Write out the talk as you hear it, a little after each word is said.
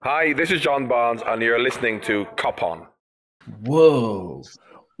Hi, this is John Barnes, and you're listening to Cop On. Whoa.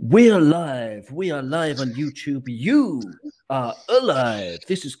 We are live. We are live on YouTube. You are alive.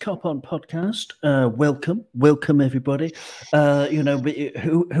 This is Cop On Podcast. Welcome everybody.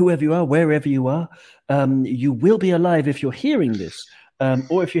 Whoever you are, wherever you are, you will be alive if you're hearing this.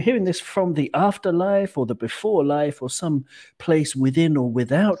 Or if you're hearing this from the afterlife or the before life or some place within or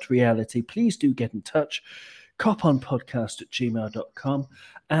without reality, please do get in touch. coponpodcast@gmail.com.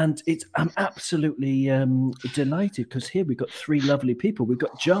 And I'm absolutely delighted because here we've got three lovely people. We've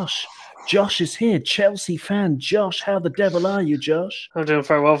got Josh. Josh is here, Chelsea fan. Josh, how the devil are you, Josh? I'm doing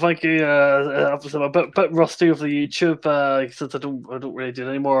very well, thank you. I'm a bit rusty with the YouTube since I don't really do it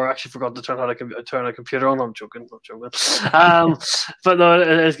anymore. I actually forgot to turn a computer on. I'm joking. But no,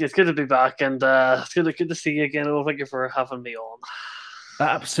 it's good to be back, and it's good to see you again. Well, thank you for having me on.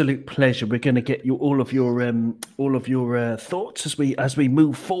 Absolute pleasure. We're going to get you all of your thoughts as we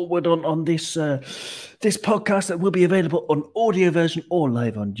move forward on this this podcast that will be available on audio version or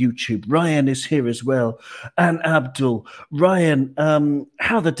live on YouTube. Ryan is here as well, and Abdul. Ryan,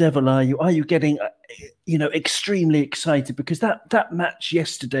 how the devil are you? Are you getting extremely excited because that match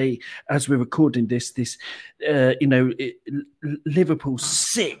yesterday, as we're recording this, Liverpool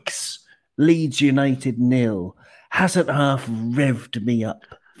 6, Leeds United 0. Hasn't half revved me up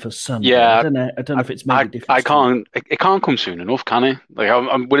for Sunday. Yeah, I don't know if it's made a difference. It can't come soon enough, can it? Like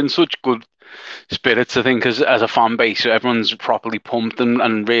we're in such good spirits, I think, as a fan base. Everyone's properly pumped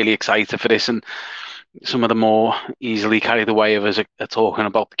and really excited for this. And some of the more easily carried away of us are talking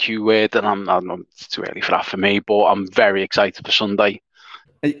about the Q word, and it's too early for that for me. But I'm very excited for Sunday.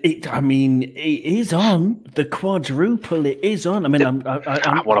 It is on the quadruple. It is on. I mean,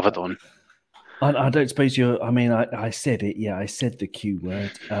 what have I done? I don't suppose you're. I mean, I said it. Yeah, I said the Q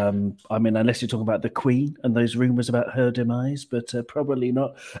word. Unless you're talking about the Queen and those rumours about her demise, but probably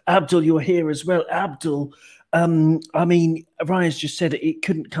not. Abdul, you're here as well. Abdul, Ryan's just said it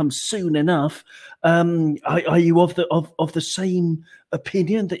couldn't come soon enough. Are you of the same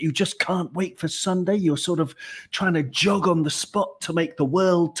opinion that you just can't wait for Sunday? You're sort of trying to jog on the spot to make the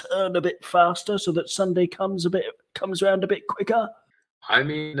world turn a bit faster, so that Sunday comes around a bit quicker. I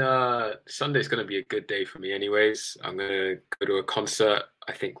mean, Sunday's going to be a good day for me anyways. I'm going to go to a concert,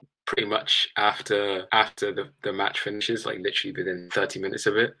 I think, pretty much after the match finishes, like literally within 30 minutes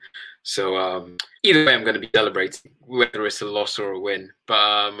of it. So either way, I'm going to be celebrating, whether it's a loss or a win. But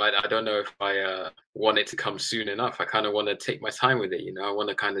I don't know if I want it to come soon enough. I kind of want to take my time with it, I want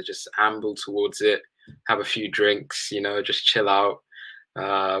to kind of just amble towards it, have a few drinks, just chill out.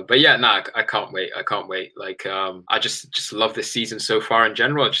 But yeah, I can't wait. Like, I just love this season so far in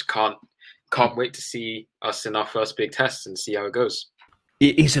general. I just can't wait to see us in our first big test and see how it goes.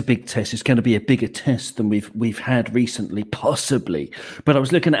 It is a big test. It's going to be a bigger test than we've had recently, possibly. But I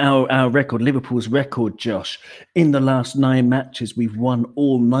was looking at our record, Liverpool's record, Josh. In the last 9 matches, we've won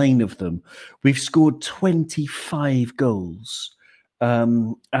all 9 of them. We've scored 25 goals,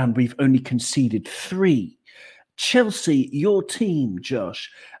 and we've only conceded 3. Chelsea, your team, Josh,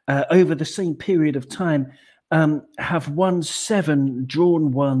 over the same period of time, have won 7,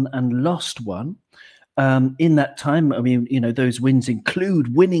 drawn 1, and lost 1. In that time, those wins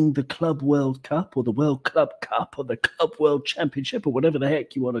include winning the Club World Cup or the World Club Cup or the Club World Championship or whatever the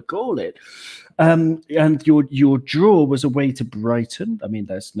heck you want to call it. And your draw was away to Brighton. I mean,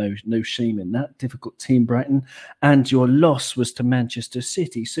 there's no shame in that. Difficult team, Brighton. And your loss was to Manchester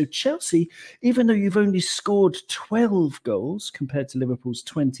City. So Chelsea, even though you've only scored 12 goals compared to Liverpool's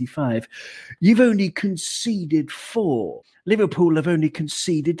 25, you've only conceded 4. Liverpool have only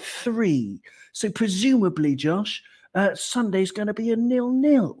conceded 3. So presumably, Josh, Sunday's going to be a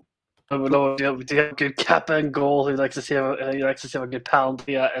 0-0. Do you have a good Kepa in goal? He likes to see a good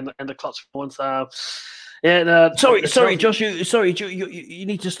penalty in the clutch moments. Sorry, Josh. You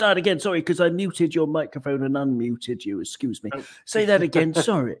need to start again. Sorry, because I muted your microphone and unmuted you. Excuse me. Say that again.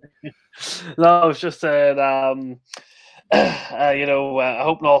 Sorry. No, I was just saying. I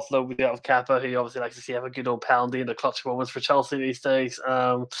hope not. Though we do have Kepa, who obviously likes to see have a good old penalty in the clutch moments for Chelsea these days.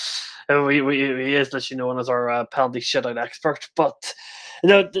 He is literally known as our penalty shutout expert. But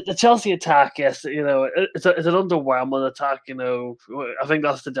the Chelsea attack, yes, it's an underwhelming attack. I think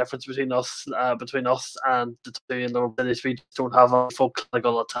that's the difference between us and the two in the cities. We just don't have a full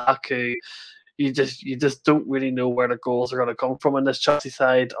clinical attack. You just don't really know where the goals are going to come from in this Chelsea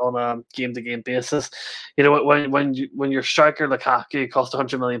side on a game-to-game basis. When your striker Lukaku cost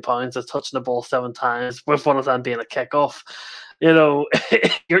 £100 million is touching the ball 7 times, with one of them being a kickoff. you're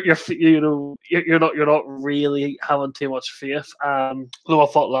not really having too much faith. Though I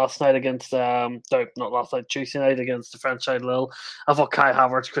thought last night against not last night, Tuesday night against the French side Lille, I thought Kai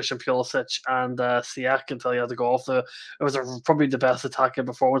Havertz, Christian Pulisic, and Siak until he had to go off. It was probably the best attacking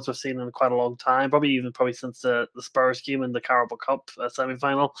performance we've seen in quite a long time. Probably since the Spurs game in the Carabao Cup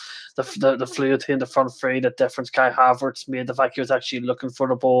semi-final. The fluidity in the front three, the difference Kai Havertz made, the fact he was actually looking for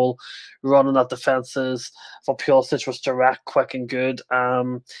the ball, running at defences. For Pulisic was direct, quick, and good.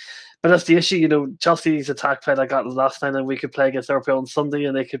 But that's the issue, Chelsea's attack play I got last night, and we could play against Liverpool on Sunday,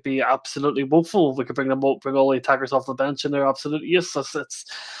 and they could be absolutely woeful. We could bring all the attackers off the bench, and they're absolutely useless. It's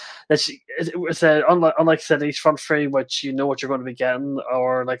unlike City's front three, which you know what you're going to be getting,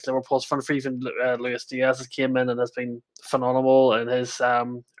 or like Liverpool's front three. Even Luis Diaz has came in and has been phenomenal in his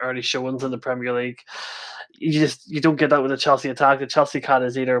early showings in the Premier League. You don't get that with the Chelsea attack. The Chelsea can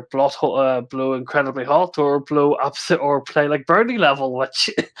is either blow incredibly hot or blow upset or play like Burnley level,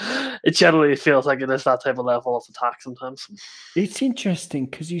 which it generally feels like it is that type of level of attack sometimes. It's interesting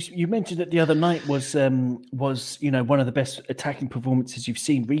because you mentioned that the other night was one of the best attacking performances you've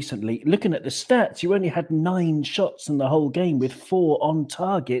seen recently. Looking at the stats, you only had 9 shots in the whole game with 4 on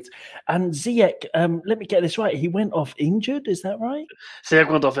target. And Ziyech, let me get this right, he went off injured, is that right?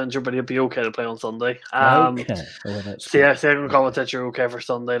 Ziyech went off injured, but he'll be okay to play on Sunday. Okay. Ziyech and Kovacic are okay for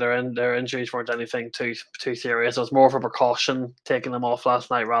Sunday. Their injuries weren't anything too serious. It was more of a precaution taking them off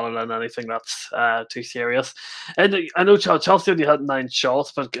last night rather than anything that's too serious. And I know Chelsea only had 9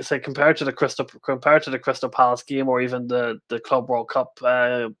 shots, but say compared to the Crystal Palace game or even the Club World Cup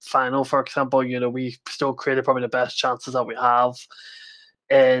final, for example, we still created probably the best chances that we have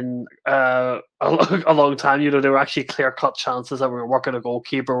in a long time. They were actually clear-cut chances that we were working a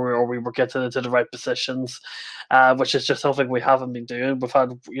goalkeeper or we were getting into the right positions, which is just something we haven't been doing. We've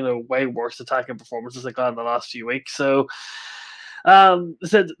had way worse attacking performances like that in the last few weeks. So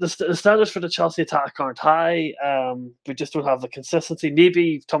the standards for the Chelsea attack aren't high. We just don't have the consistency.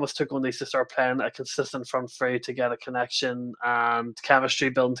 Maybe Thomas Tuchel needs to start playing a consistent front three to get a connection and chemistry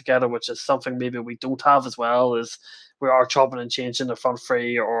building together, which is something maybe we don't have as well. Is we are chopping and changing the front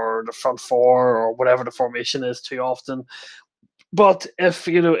three or the front four or whatever the formation is too often. But if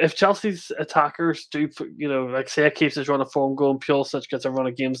Chelsea's attackers do, like say it keeps his run of form going, Pulisic gets a run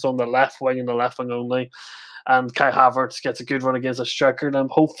of games on the left wing and the left wing only, and Kai Havertz gets a good run against a striker, then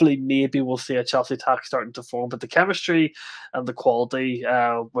hopefully maybe we'll see a Chelsea attack starting to form. But the chemistry and the quality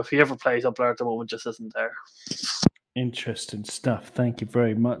with whoever plays up there at the moment just isn't there. Interesting stuff. Thank you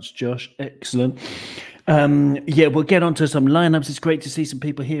very much, Josh. Excellent. We'll get on to some lineups. It's great to see some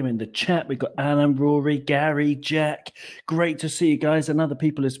people here in the chat. We've got Alan, Rory, Gary, Jack. Great to see you guys and other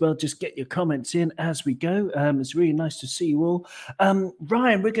people as well. Just get your comments in as we go. It's really nice to see you all.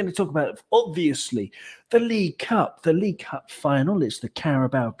 Ryan, we're going to talk about, obviously, the League Cup final. It's the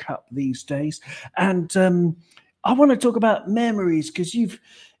Carabao Cup these days. And I want to talk about memories because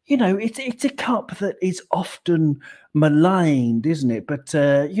it's a cup that is often maligned, isn't it? But,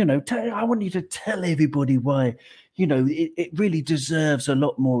 I want you to tell everybody why, it really deserves a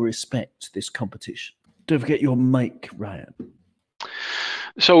lot more respect, this competition. Don't forget your mic, Ryan.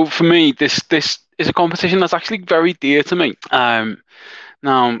 So for me, this is a competition that's actually very dear to me.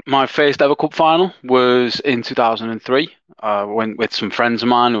 Now, my first ever cup final was in 2003. I went with some friends of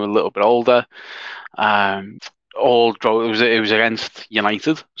mine who were a little bit older. All drove. It was against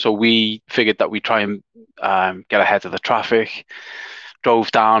United, so we figured that we'd try and get ahead of the traffic.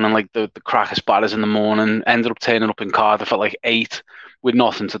 Drove down and like the crack of spatters in the morning. Ended up turning up in Cardiff at like 8 with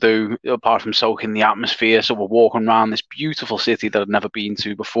nothing to do apart from soaking the atmosphere. So we're walking around this beautiful city that I'd never been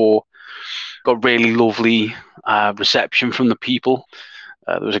to before. Got really lovely reception from the people.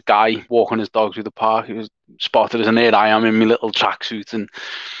 There was a guy walking his dog through the park. He was spotted us, and there I am in my little tracksuit and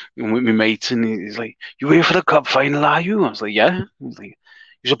with my mates, and he's like, "You here for the cup final, are you?" I was like, "Yeah." He was like,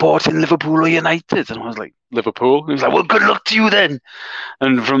 "You supporting Liverpool or United?" And I was like, "Liverpool." He was like, "Well, good luck to you then."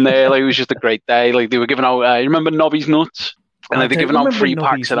 And from there, it was just a great day. Like they were giving out, you remember Nobby's nuts? And they're giving out free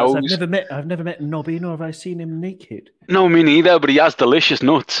packs of those. I've never met Nobby, nor have I seen him naked. No, me neither, but he has delicious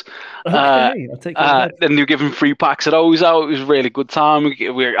nuts. Okay, I'll take that. And they were giving free packs of those out. It was a really good time.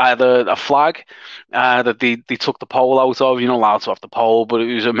 We had a flag that they took the pole out of. You're not allowed to have the pole, but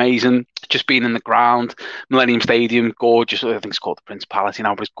it was amazing. Just being in the ground, Millennium Stadium, gorgeous. I think it's called the Principality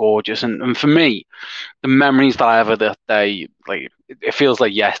now, but it's gorgeous. And for me, the memories that I have of that day, like it feels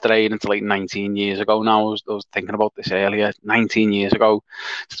like yesterday, and it's like 19 years ago now. I was thinking about this earlier. 19 years ago,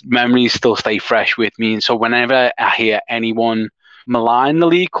 memories still stay fresh with me. And so whenever I hear anyone malign the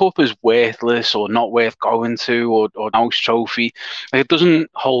League Cup as worthless or not worth going to or house trophy. Like, it doesn't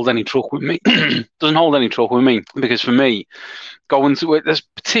hold any truck with me. Doesn't hold any truck with me, because for me, going to it,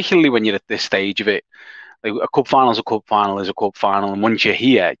 particularly when you're at this stage of it, like, a cup final is a cup final is a cup final, and once you're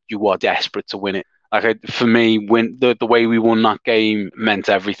here, you are desperate to win it. Like, for me, the way we won that game meant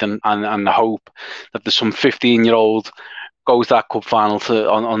everything, and the hope that there's some 15-year-old goes that cup final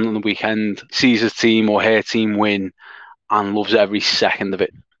on the weekend, sees his team or her team win, and loves every second of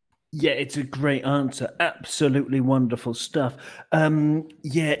it. Yeah, it's a great answer. Absolutely wonderful stuff.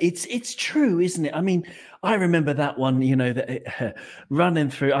 Yeah, it's true, isn't it? I mean, I remember that one, running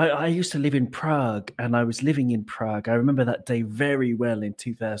through. I used to live in Prague, and I was living in Prague. I remember that day very well in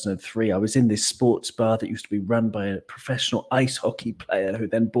 2003. I was in this sports bar that used to be run by a professional ice hockey player who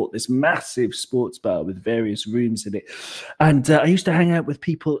then bought this massive sports bar with various rooms in it. And I used to hang out with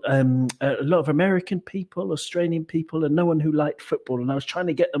people, a lot of American people, Australian people, and no one who liked football. And I was trying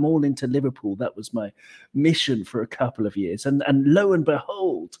to get them all into Liverpool. That was my mission for a couple of years. And lo and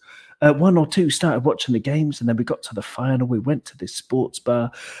behold, one or two started watching the games, and then we got to the final. We went to this sports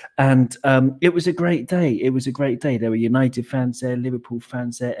bar, and it was a great day. It was a great day. There were United fans there, Liverpool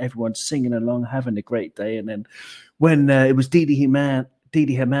fans there, everyone singing along, having a great day. And then when it was Didi Hamann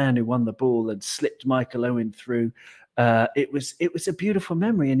who won the ball and slipped Michael Owen through, it was a beautiful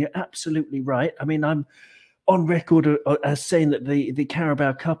memory. And you're absolutely right. I mean, I'm on record as saying that the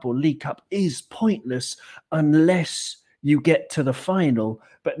Carabao Cup or League Cup is pointless unless you get to the final.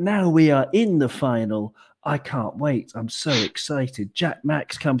 But now we are in the final. I can't wait. I'm so excited. Jack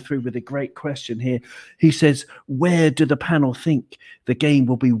Max come through with a great question here. He says, where do the panel think the game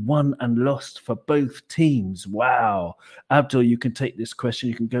will be won and lost for both teams? Wow. Abdul, you can take this question.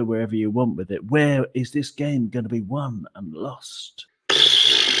 You can go wherever you want with it. Where is this game going to be won and lost?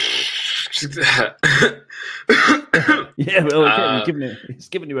 Yeah, well, again, he's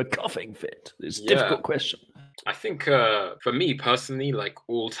giving you a coughing fit. It's a difficult question. I think for me personally, like,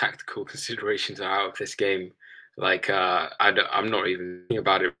 all tactical considerations are out of this game. Like, I'm not even thinking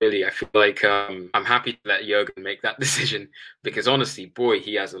about it really. I feel like I'm happy to let Jurgen make that decision, because honestly, boy,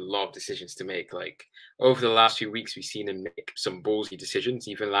 he has a lot of decisions to make. Like, over the last few weeks, we've seen him make some ballsy decisions.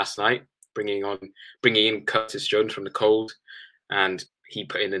 Even last night, bringing in Curtis Jones from the cold, and he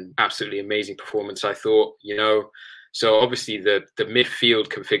put in an absolutely amazing performance, I thought, So obviously the midfield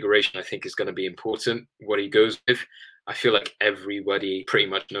configuration, I think, is going to be important, what he goes with. I feel like everybody pretty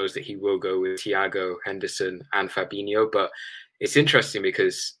much knows that he will go with Thiago, Henderson and Fabinho. But it's interesting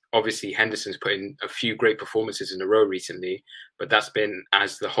because obviously Henderson's put in a few great performances in a row recently, but that's been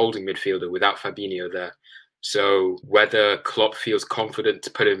as the holding midfielder without Fabinho there. So whether Klopp feels confident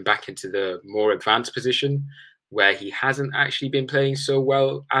to put him back into the more advanced position where he hasn't actually been playing so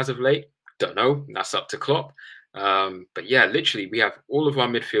well as of late, don't know. That's up to Klopp. But yeah, literally, we have all of our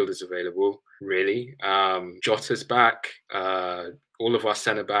midfielders available, really. Jota's back, all of our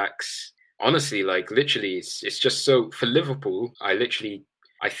centre backs. Honestly, like, literally, it's just so, for Liverpool, I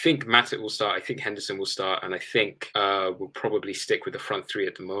think Matip will start, I think Henderson will start, and I think we'll probably stick with the front three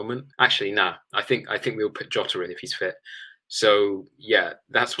at the moment. Actually, nah, I think we'll put Jota in if he's fit. So yeah,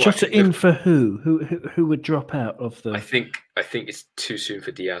 that's what. Jota in for who? Who would drop out of the? I think it's too soon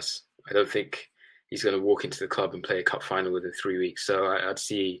for Diaz. I don't think he's going to walk into the club and play a cup final within 3 weeks. So I'd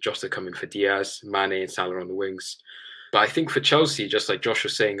see Jota coming for Diaz, Mane and Salah on the wings. But I think for Chelsea, just like Josh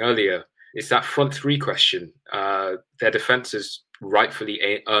was saying earlier, it's that front three question. Their defence has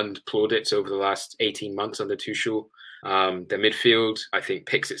rightfully earned plaudits over the last 18 months under Tuchel. Their midfield, I think,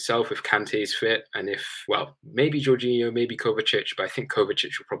 picks itself if Kante is fit, and maybe Jorginho, maybe Kovacic, but I think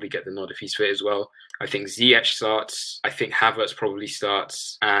Kovacic will probably get the nod if he's fit as well. I think Ziyech starts. I think Havertz probably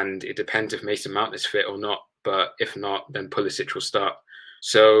starts, and it depends if Mason Mount is fit or not. But if not, then Pulisic will start.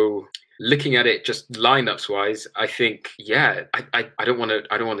 So looking at it just lineups wise, I think, yeah, I don't want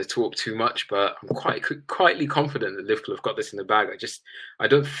to talk too much, but I'm quietly confident that Liverpool have got this in the bag. I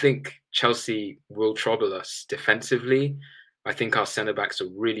don't think Chelsea will trouble us defensively. I think our centre backs are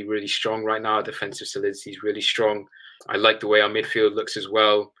really, really strong right now. Our defensive solidity is really strong. I like the way our midfield looks as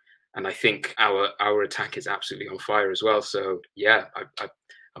well, and I think our attack is absolutely on fire as well. So yeah,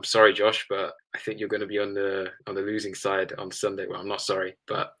 I'm sorry, Josh, but I think you're going to be on the losing side on Sunday. Well, I'm not sorry,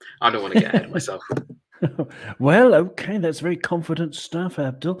 but I don't want to get ahead of myself. Well, okay, that's very confident stuff,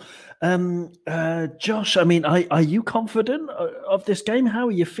 Abdul. Josh, I mean, are you confident of this game? How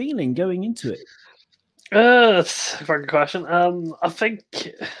are you feeling going into it? That's a very good question. I think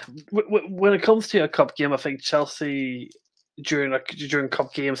when it comes to a cup game, I think Chelsea during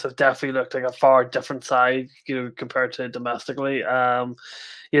cup games have definitely looked like a far different side, compared to domestically. When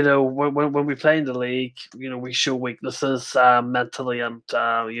we play in the league, we show weaknesses mentally and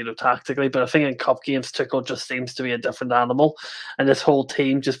tactically. But I think in cup games, Tuchel just seems to be a different animal, and this whole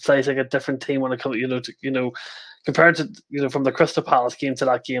team just plays like a different team when it comes, compared to from the Crystal Palace game to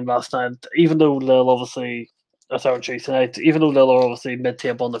that game last night. Even though Lille obviously, Tuesday night, even though Lille are obviously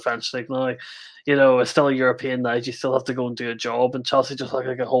mid-table in the French league now, it's still a European night. You still have to go and do a job, and Chelsea just look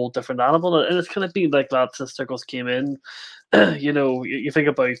like a whole different animal. And it's kind of been like that since Tuchel came in. You think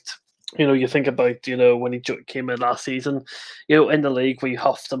about when he came in last season, in the league we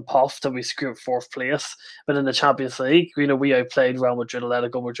huffed and puffed and we screwed fourth place, but in the Champions League, we outplayed Real Madrid,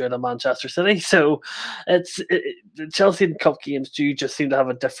 Atletico Madrid, and Manchester City. So Chelsea in cup games do just seem to have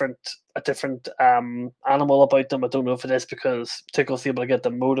a different animal about them. I don't know if it is because Tuchel's able to get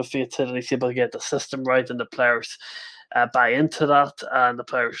them motivated and he's able to get the system right, and the players buy into that, and the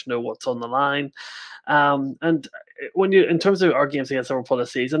players know what's on the line. And when in terms of our games against Liverpool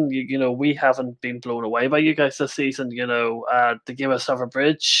this season, we haven't been blown away by you guys this season. The game at Stamford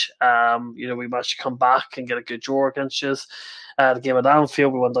Bridge, we managed to come back and get a good draw against you. The game at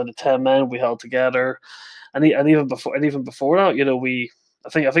Anfield, we went down to 10 men, we held together, and even before that, I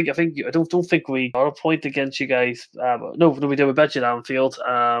don't think we got a point against you guys. No, we did. We bet you at Anfield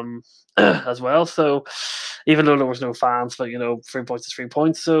as well. So even though there was no fans, but 3 points is 3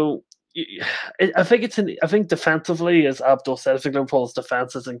 points. So I think defensively, as Abdul said, I think Liverpool's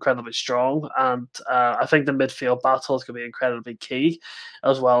defense is incredibly strong, and I think the midfield battle is going to be incredibly key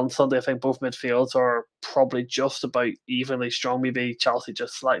as well. On Sunday, I think both midfields are probably just about evenly strong. Maybe Chelsea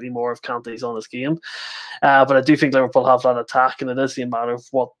just slightly more if Kante's on his game, but I do think Liverpool have that attack, and it is the matter of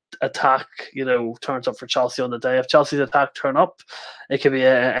what attack turns up for Chelsea on the day. If Chelsea's attack turn up, it could be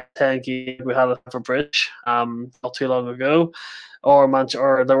a 10 game we had at Stamford Bridge not too long ago. Or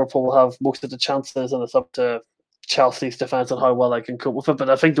Liverpool will have most of the chances, and it's up to Chelsea's defence and how well they can cope with it. But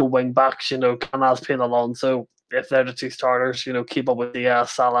I think the wing backs, Canales, Payne, Alonso, if they're the two starters, keep up with the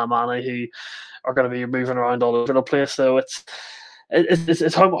Salah, Mane, who are going to be moving around all over the place. So it's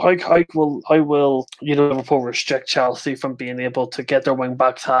how will Liverpool restrict Chelsea from being able to get their wing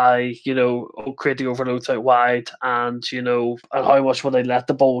backs high, create the overloads out wide, and and how much will they let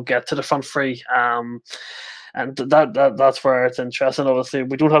the ball get to the front three. And that's where it's interesting. Obviously,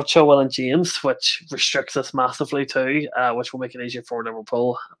 we don't have Chilwell and James, which restricts us massively too, which will make it easier for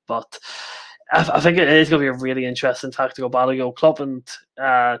Liverpool. But I think it is going to be a really interesting tactical battle. Klopp and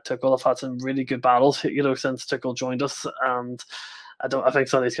Tuchel have had some really good battles, since Tuchel joined us, and I think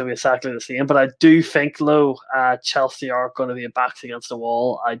Sunday's going to be exactly the same. But I do think, Chelsea are going to be backs against the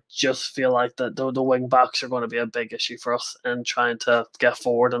wall. I just feel like the wing backs are going to be a big issue for us in trying to get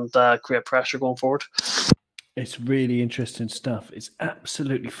forward and create pressure going forward. It's really interesting stuff. It's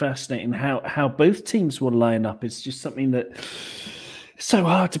absolutely fascinating how both teams will line up. It's just something that is so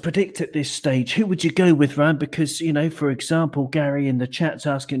hard to predict at this stage. Who would you go with, Ryan? Because, for example, Gary in the chat's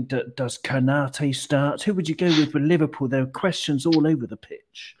asking, does Konate start? Who would you go with Liverpool? There are questions all over the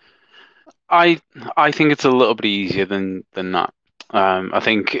pitch. I think it's a little bit easier than that. I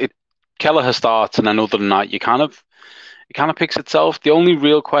think Kelleher starts, and then other than that, it kind of picks itself. The only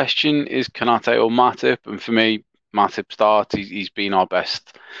real question is Konate or Matip, and for me, Matip starts. He's been our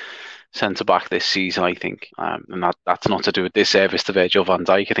best centre-back this season, I think, and that's not to do with disservice to Virgil van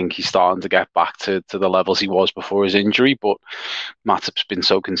Dijk. I think he's starting to get back to the levels he was before his injury, but Matip's been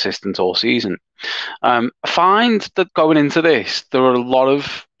so consistent all season. I find that going into this, there are a lot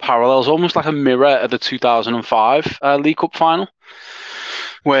of parallels, almost like a mirror of the 2005 League Cup final,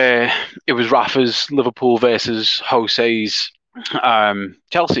 where it was Rafa's Liverpool versus Jose's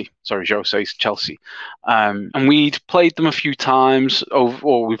Chelsea. And we'd played them a few times,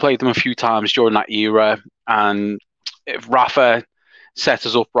 we played them a few times during that era, and if Rafa set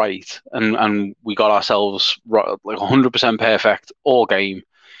us up right and we got ourselves like 100% perfect all game,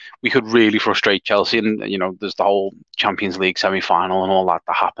 we could really frustrate Chelsea. And, there's the whole Champions League semi-final and all that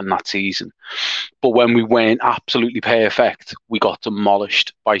happened that season. But when we weren't absolutely perfect, we got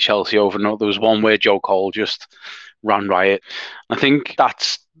demolished by Chelsea over and over. There was one where Joe Cole just ran riot. I think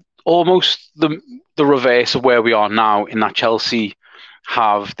that's almost the reverse of where we are now, in that Chelsea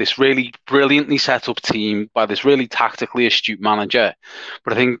have this really brilliantly set up team by this really tactically astute manager.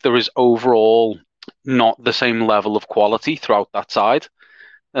 But I think there is overall not the same level of quality throughout that side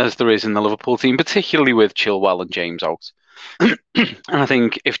as there is in the Liverpool team, particularly with Chilwell and James out. And I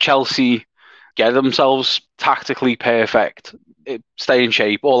think if Chelsea get themselves tactically perfect, stay in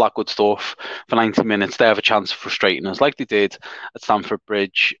shape, all that good stuff for 90 minutes, they have a chance of frustrating us like they did at Stamford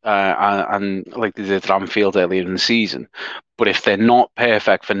Bridge and like they did at Anfield earlier in the season. But if they're not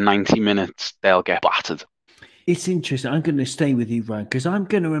perfect for 90 minutes, they'll get battered. It's interesting. I'm going to stay with you, Ryan, because I'm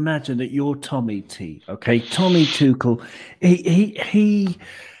going to imagine that you're Tommy T. Okay, Tommy Tuchel. He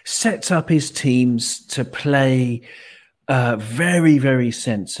sets up his teams to play very, very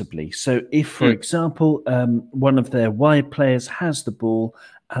sensibly. So, if, for example, one of their wide players has the ball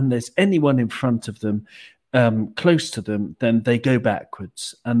and there's anyone in front of them, close to them, then they go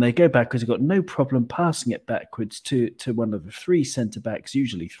backwards. And they go backwards. They've got no problem passing it backwards to one of the three centre-backs,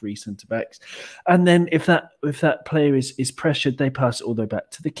 usually three centre-backs. And then if that player is pressured, they pass it all the way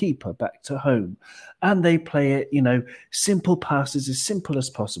back to the keeper, back to home. And they play it, simple passes, as simple as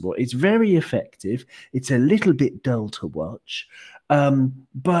possible. It's very effective. It's a little bit dull to watch.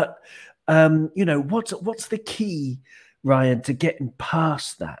 But what's the key, Ryan, to getting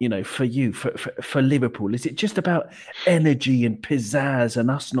past that, for you, for Liverpool? Is it just about energy and pizzazz and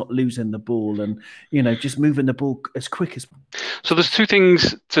us not losing the ball and, just moving the ball as quick as possible? So there's two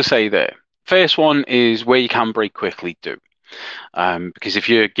things to say there. First one is where you can break quickly, do. Because if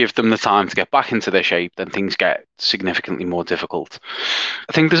you give them the time to get back into their shape, then things get significantly more difficult.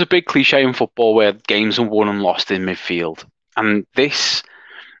 I think there's a big cliche in football where games are won and lost in midfield. And this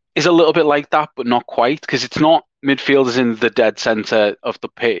is a little bit like that, but not quite, because it's not midfield is in the dead centre of the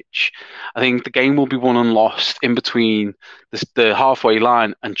pitch. I think the game will be won and lost in between the halfway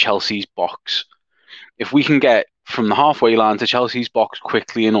line and Chelsea's box. If we can get from the halfway line to Chelsea's box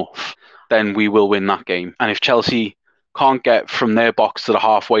quickly enough, then we will win that game. And if Chelsea can't get from their box to the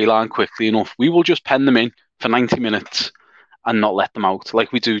halfway line quickly enough, we will just pen them in for 90 minutes and not let them out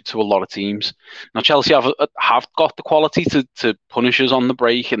like we do to a lot of teams. Now, Chelsea have got the quality to punish us on the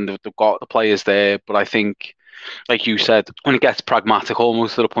break, and they've got the players there. But I think, like you said, when it gets pragmatic,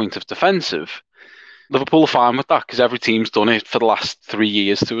 almost to the point of defensive, Liverpool are fine with that because every team's done it for the last 3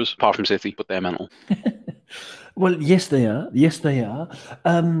 years to us, apart from City, but they're mental. Well, yes, they are. Yes, they are.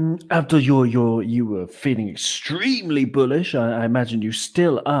 Abdul, you were feeling extremely bullish. I imagine you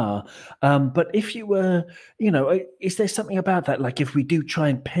still are. But if you were, is there something about that? Like if we do try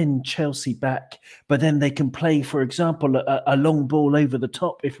and pen Chelsea back, but then they can play, for example, a long ball over the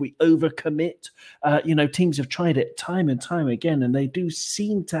top. If we overcommit, teams have tried it time and time again, and they do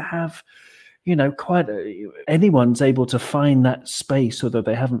seem to have, anyone's able to find that space, although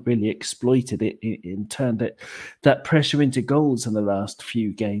they haven't really exploited it in turn that pressure into goals in the last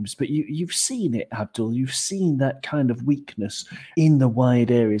few games. But you've seen it, Abdul. You've seen that kind of weakness in the wide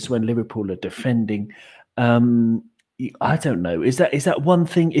areas when Liverpool are defending. I don't know. Is that one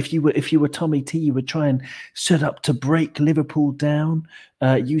thing? If you were Tommy T, you would try and set up to break Liverpool down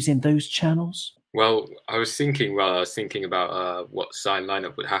using those channels? Well, I was thinking about what side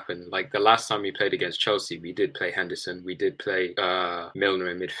lineup would happen. Like the last time we played against Chelsea, we did play Henderson, we did play Milner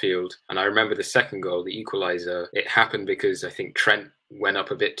in midfield. And I remember the second goal, the equaliser, it happened because I think Trent went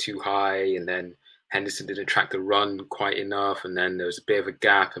up a bit too high and then Henderson didn't track the run quite enough. And then there was a bit of a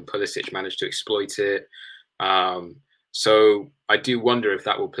gap and Pulisic managed to exploit it. So I do wonder if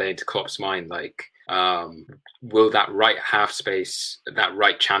that will play into Klopp's mind. Like, will that right half space, that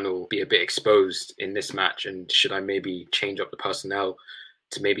right channel be a bit exposed in this match? And should I maybe change up the personnel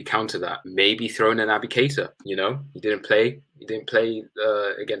to maybe counter that? Maybe throw in an Naby Keita, He didn't play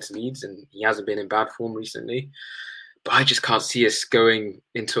against Leeds and he hasn't been in bad form recently. But I just can't see us going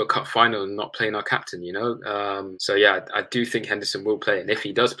into a cup final and not playing our captain, So yeah, I do think Henderson will play. And if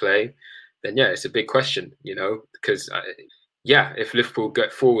he does play, then yeah, it's a big question, because if Liverpool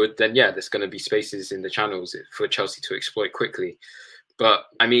get forward, then yeah, there's going to be spaces in the channels for Chelsea to exploit quickly. But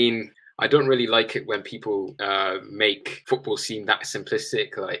I mean, I don't really like it when people make football seem that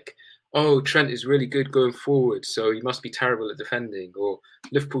simplistic, like, oh, Trent is really good going forward, so he must be terrible at defending, or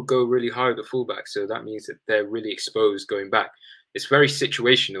Liverpool go really high with the fullback, so that means that they're really exposed going back. It's very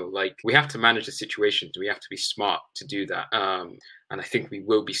situational. Like, we have to manage the situations. We have to be smart to do that. And I think we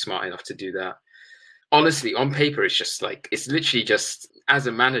will be smart enough to do that. Honestly, on paper, it's literally just, as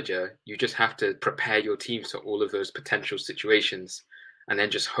a manager, you just have to prepare your teams for all of those potential situations and then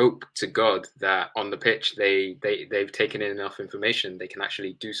just hope to God that on the pitch, they've taken in enough information, they can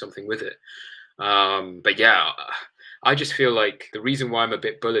actually do something with it. But yeah, I just feel like the reason why I'm a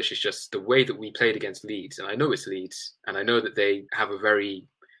bit bullish is just the way that we played against Leeds. And I know it's Leeds, and I know that they have a very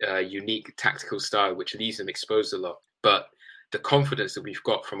unique tactical style, which leaves them exposed a lot. But the confidence that we've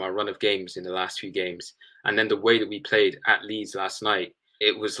got from our run of games in the last few games, and then the way that we played at Leeds last night,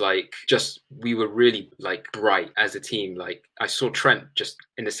 it was like just we were really like bright as a team. Like I saw Trent just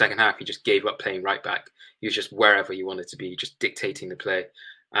in the second half, he just gave up playing right back. He was just wherever he wanted to be, just dictating the play.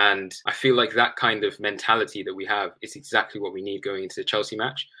 And I feel like that kind of mentality that we have is exactly what we need going into the Chelsea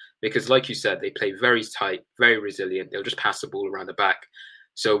match. Because like you said, they play very tight, very resilient. They'll just pass the ball around the back.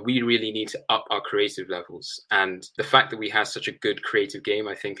 So we really need to up our creative levels. And the fact that we had such a good creative game,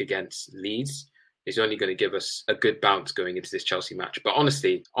 I think, against Leeds is only going to give us a good bounce going into this Chelsea match. But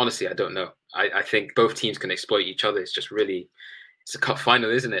honestly, I don't know. I think both teams can exploit each other. It's just really, it's a cup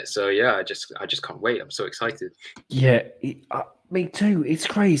final, isn't it? So yeah, I just can't wait. I'm so excited. Yeah, me too. It's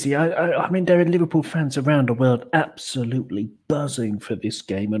crazy. I mean, there are Liverpool fans around the world absolutely buzzing for this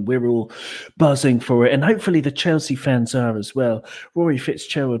game, and we're all buzzing for it. And hopefully the Chelsea fans are as well. Rory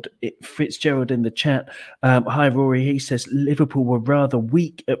Fitzgerald in the chat. Hi, Rory. He says Liverpool were rather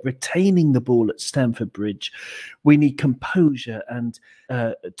weak at retaining the ball at Stamford Bridge. We need composure and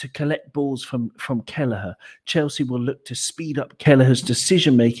to collect balls from Kelleher. Chelsea will look to speed up Kelleher's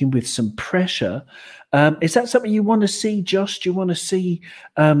decision making with some pressure. Is that something you want to see, Josh? Do you want to see,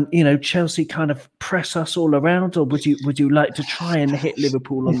 Chelsea kind of press us all around, or would you like to try and hit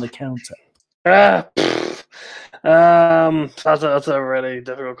Liverpool on the counter? That's a really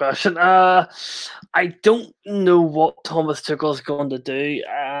difficult question. I don't know what Thomas Tuchel's going to do.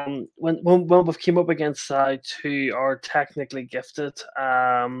 When we've came up against sides who are technically gifted,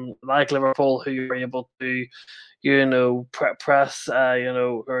 like Liverpool, who are able to, press,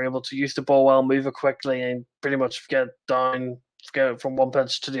 who are able to use the ball well, move it quickly, and pretty much get from one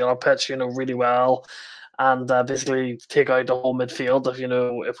pitch to the other pitch, really well, and basically take out the whole midfield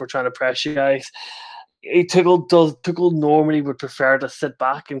if we're trying to press you guys. Tuchel normally would prefer to sit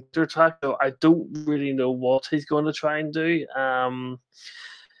back and attack, so I don't really know what he's going to try and do.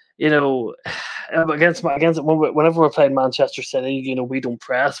 Whenever we're playing Manchester City, we don't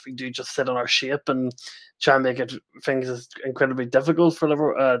press. We do just sit on our shape and try and make things as incredibly difficult for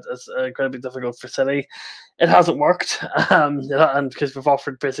Liverpool, incredibly difficult for City. It hasn't worked, and because we've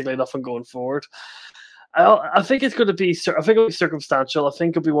offered basically nothing going forward. I think it's going to be. I think it'll be circumstantial. I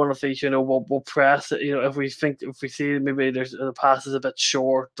think it'll be one of these. We'll press. If we see maybe the pass is a bit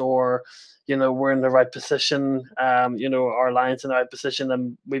short, or we're in the right position. Our line's in the right position,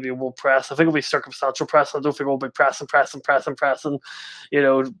 then maybe we'll press. I think it'll be circumstantial press. I don't think we'll be pressing.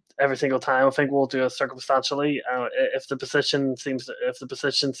 Every single time. I think we'll do it circumstantially. If the position seems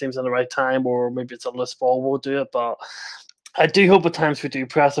in the right time, or maybe it's a loose ball, we'll do it. But I do hope at times we do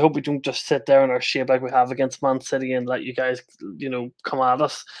press. I hope we don't just sit there in our shape like we have against Man City and let you guys, come at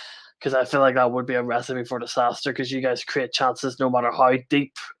us. Because I feel like that would be a recipe for disaster, because you guys create chances no matter how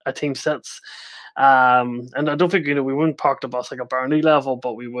deep a team sits. And I don't think, we wouldn't park the bus like a Burnley level,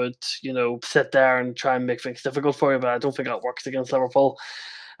 but we would, sit there and try and make things difficult for you. But I don't think that works against Liverpool.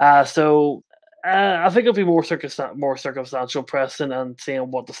 So I think it'll be more circumstantial pressing and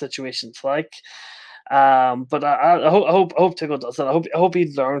seeing what the situation's like. But I hope Tuchel does that. I hope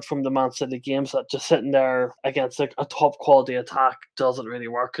he learned from the Man City games that just sitting there against a top quality attack doesn't really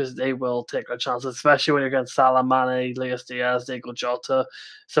work, because they will take their chances, especially when you're against Salah, Mane, Luis Diaz, Diego Jota,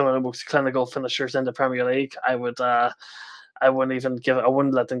 some of the most clinical finishers in the Premier League. I wouldn't let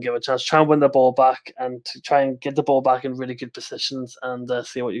them give a chance. Try and win the ball back, and to try and get the ball back in really good positions, and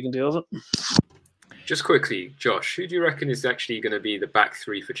see what you can do with it. Just quickly, Josh, who do you reckon is actually going to be the back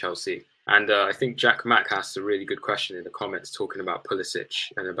three for Chelsea? And I think Jack Mack asked a really good question in the comments, talking about Pulisic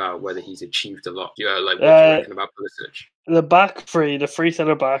and about whether he's achieved a lot. What do you reckon about Pulisic? The back three, the three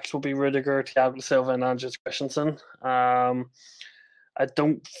centre backs will be Rudiger, Thiago Silva, and Andreas Christensen. I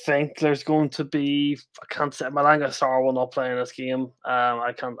don't think there's going to be. I can't say Malanga Sarr will not play in this game.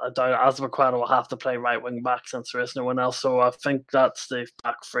 I doubt Azpilicueta will have to play right wing back since there is no one else. So I think that's the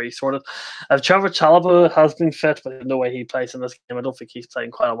back three sorted. Trevor Chalobah has been fit, but there's no way he plays in this game. I don't think he's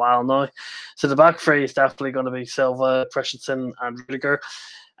playing quite a while now. So the back three is definitely going to be Silva, Christensen, and Rudiger.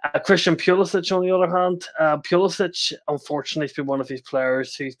 Christian Pulisic, on the other hand, Pulisic, unfortunately, has been one of these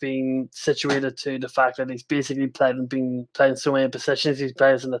players who's been situated to the fact that he's basically been playing so many positions. He's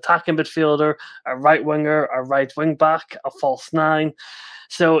played as an attacking midfielder, a right winger, a right wing back, a false nine.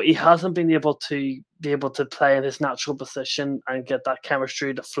 So he hasn't been able to play in his natural position and get that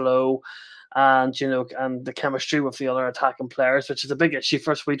chemistry to flow, and the chemistry with the other attacking players, which is a big issue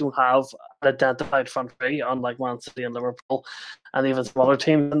for us. We don't have an identified front three, unlike Man City and Liverpool, and even some other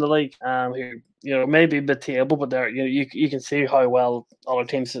teams in the league, who maybe mid-table, but they're you can see how well other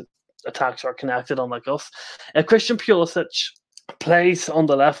teams' attacks are connected, unlike us. If Christian Pulisic plays on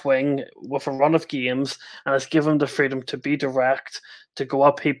the left wing with a run of games and has given him the freedom to be direct, to go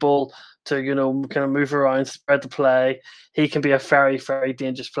up people, to kind of move around, spread the play. He can be a very, very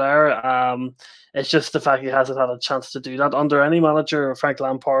dangerous player. It's just the fact he hasn't had a chance to do that under any manager. Frank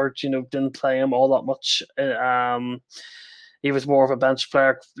Lampard, didn't play him all that much. He was more of a bench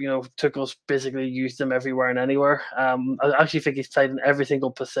player. Tuchel's basically used him everywhere and anywhere. I actually think he's played in every single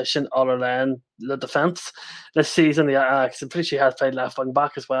position other than the defence this season. I'm pretty sure he has played left wing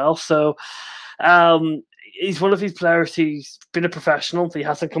back as well. So he's one of these players. He's been a professional. He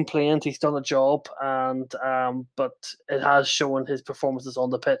hasn't complained. He's done a job, and but it has shown his performances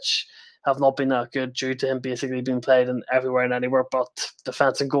on the pitch have not been that good due to him basically being played in everywhere and anywhere but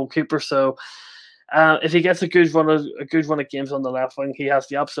defence and goalkeeper. So. If he gets a good run of games on the left wing, he has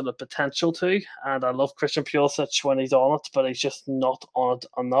the absolute potential to. And I love Christian Pulisic when he's on it, but he's just not on it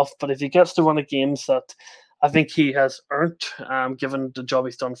enough. But if he gets the run of games that I think he has earned, given the job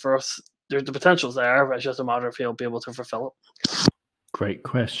he's done for us, the potential's there. It's just a matter of he'll be able to fulfill it. Great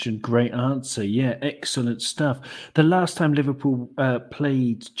question. Great answer. Yeah, excellent stuff. The last time Liverpool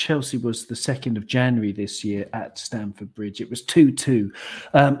played Chelsea was the 2nd of January this year at Stamford Bridge. It was 2-2.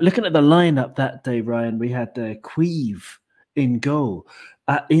 Looking at the lineup that day, Ryan, we had Queeve in goal.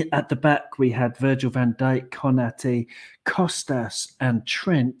 At the back, we had Virgil van Dijk, Konate, Costas and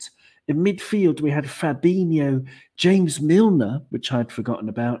Trent. In midfield, we had Fabinho, James Milner, which I'd forgotten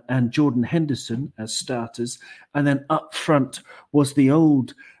about, and Jordan Henderson as starters. And then up front was the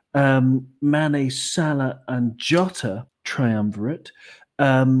old Mane, Salah and Jota triumvirate.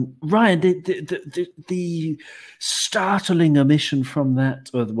 Ryan, the startling omission from that,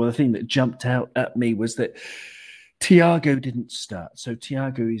 or the thing that jumped out at me was that Thiago didn't start. So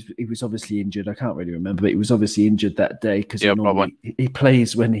Thiago, he was obviously injured. I can't really remember, but he was obviously injured that day because he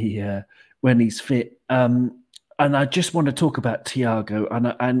plays when he's fit. And I just want to talk about Thiago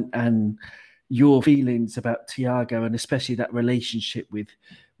and your feelings about Thiago, and especially that relationship with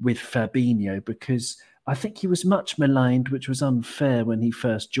Fabinho, because I think he was much maligned, which was unfair when he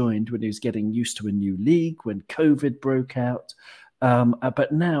first joined, when he was getting used to a new league, when COVID broke out.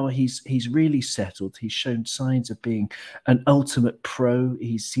 But now he's really settled. He's shown signs of being an ultimate pro.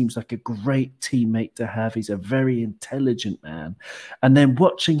 He seems like a great teammate to have. He's a very intelligent man. And then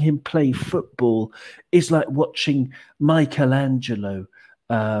watching him play football is like watching Michelangelo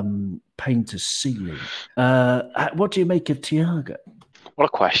paint a ceiling. What do you make of Thiago? What a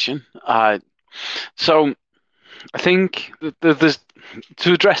question. So I think there's,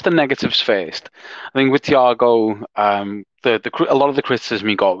 to address the negatives first, I think with Thiago, a lot of the criticism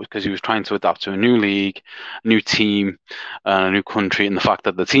he got was because he was trying to adapt to a new league, a new team, a new country, and the fact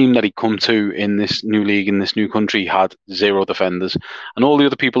that the team that he'd come to in this new league, in this new country, had 0 defenders, and all the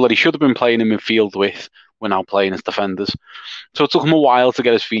other people that he should have been playing in midfield with were now playing as defenders. So it took him a while to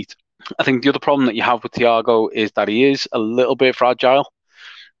get his feet. I think the other problem that you have with Thiago is that he is a little bit fragile.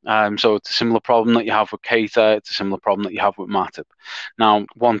 So it's a similar problem that you have with Keita. It's a similar problem that you have with Matip. Now,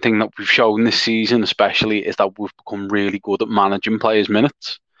 one thing that we've shown this season especially is that we've become really good at managing players'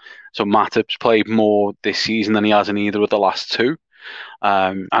 minutes. So Matip's played more this season than he has in either of the last 2,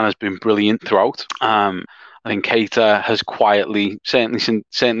 and has been brilliant throughout. I think Keita has quietly, certainly since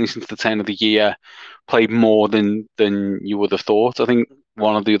the turn of the year, played more than you would have thought. I think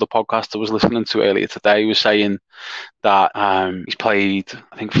one of the other podcasts I was listening to earlier today was saying that he's played,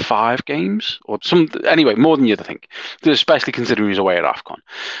 I think, 5 games or anyway, more than you'd think, especially considering he's away at AFCON.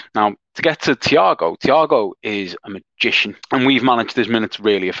 Now, to get to Thiago is a magician, and we've managed his minutes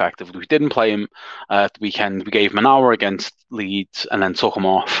really effectively. We didn't play him at the weekend. We gave him an hour against Leeds and then took him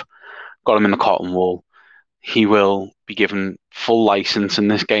off, got him in the cotton wool. He will be given full license in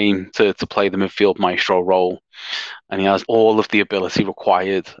this game to play the midfield maestro role. And he has all of the ability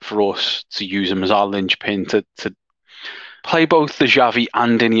required for us to use him as our linchpin to play both the Xavi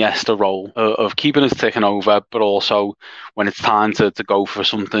and Iniesta role of keeping us ticking over, but also when it's time to go for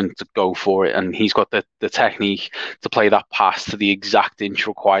something, to go for it. And he's got the technique to play that pass to the exact inch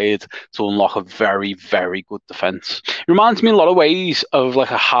required to unlock a very, very good defence. It reminds me in a lot of ways of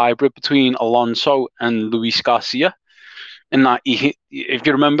like a hybrid between Alonso and Luis Garcia. In that, if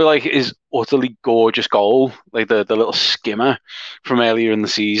you remember, like his utterly gorgeous goal, like the little skimmer from earlier in the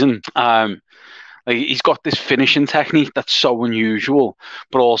season, like he's got this finishing technique that's so unusual,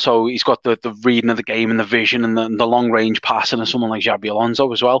 but also he's got the reading of the game and the vision and the long range passing of someone like Xabi Alonso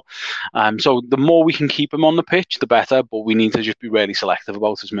as well. So the more we can keep him on the pitch, the better. But we need to just be really selective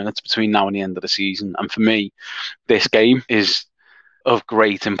about his minutes between now and the end of the season. And for me, this game is of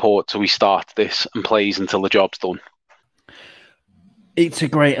great import. So we start this and plays until the job's done. It's a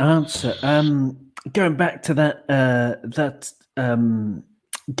great answer. Going back to that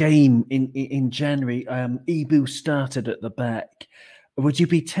game in January, Ibu started at the back. Would you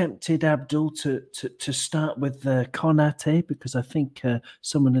be tempted, Abdul, to start with Konate? Because I think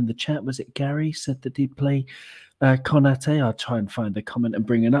someone in the chat, was it Gary, said that he'd play Konate. I'll try and find the comment and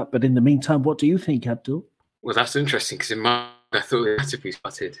bring it up. But in the meantime, what do you think, Abdul? Well, that's interesting because in my I thought Matip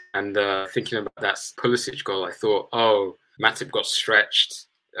started, and thinking about that Pulisic goal, I thought, oh, Matip got stretched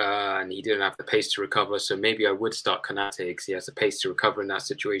and he didn't have the pace to recover, so maybe I would start Konate because he has the pace to recover in that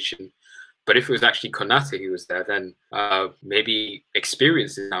situation. But if it was actually Konate who was there, then maybe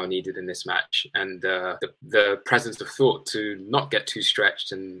experience is now needed in this match, and the presence of thought to not get too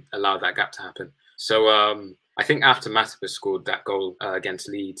stretched and allow that gap to happen. So I think after Matip has scored that goal against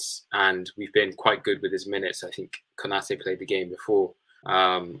Leeds, and we've been quite good with his minutes, I think Konate played the game before.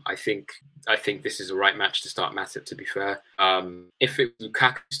 I think this is the right match to start Matip, to be fair. If it was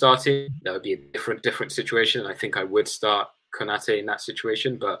Lukaku starting, that would be a different situation. I think I would start Konate in that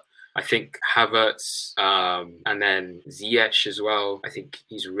situation, but I think Havertz and then Ziyech as well. I think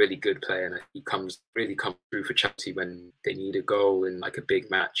he's a really good player, and he comes through for Chelsea when they need a goal in like a big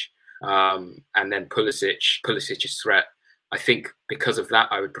match. And then Pulisic's threat. I think because of that,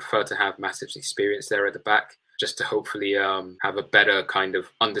 I would prefer to have Matip's experience there at the back, just to hopefully have a better kind of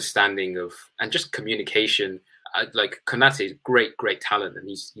understanding of and just communication. Like Konate is great talent, and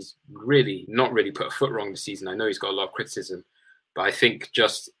he's really not really put a foot wrong this season. I know he's got a lot of criticism, but I think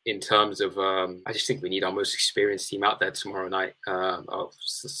just in terms of, I just think we need our most experienced team out there tomorrow night, or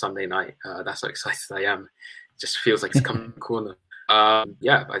Sunday night. That's how excited I am. It just feels like it's coming the corner. I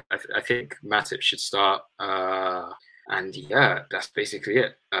think Matip should start. And yeah, that's basically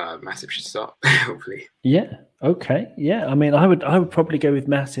it. Matip should start, hopefully. Yeah. Okay. Yeah. I mean, I would probably go with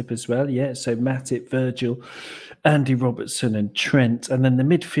Matip as well. Yeah. So Matip, Virgil, Andy Robertson, and Trent, and then the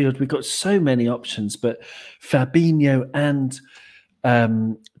midfield. We've got so many options, but Fabinho and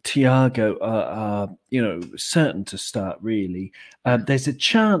Thiago are certain to start. Really, there's a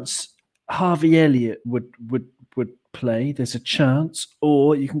chance Harvey Elliott would play. There's a chance,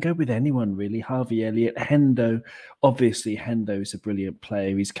 or you can go with anyone really. Harvey Elliott, Hendo. Obviously, Hendo's a brilliant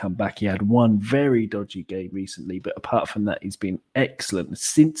player. He's come back. He had one very dodgy game recently, but apart from that, he's been excellent.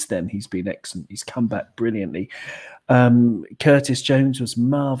 Since then, he's been excellent. He's come back brilliantly. Curtis Jones was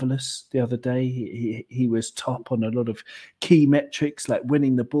marvellous the other day. He was top on a lot of key metrics like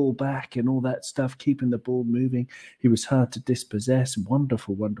winning the ball back and all that stuff, keeping the ball moving. He was hard to dispossess.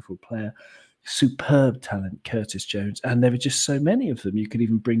 Wonderful, wonderful player. Superb talent, Curtis Jones, and there were just so many of them. You could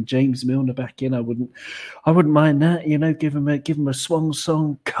even bring James Milner back in. I wouldn't mind that. Give him a Swan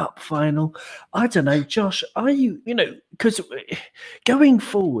Song Cup final. I don't know, Josh. Are you? Because going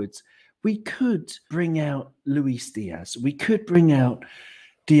forwards, we could bring out Luis Diaz. We could bring out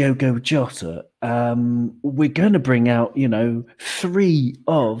Diogo Jota. We're going to bring out 3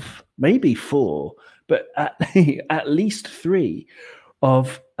 of maybe 4, but at least 3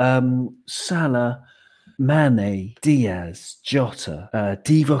 of Salah, Mane, Diaz, Jota.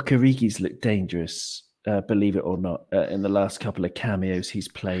 Divock Origi's looked dangerous, believe it or not, in the last couple of cameos he's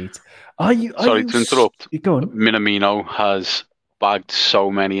played. Sorry to interrupt. Go on. Minamino has bagged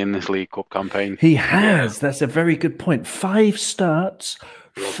so many in this League Cup campaign. He has. That's a very good point. 5 starts,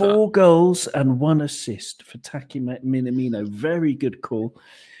 4 goals, and 1 assist for Taki Minamino. Very good call.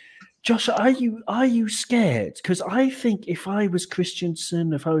 Josh, are you scared? Because I think if I was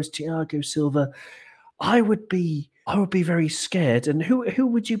Christensen, if I was Thiago Silva, I would be very scared. And who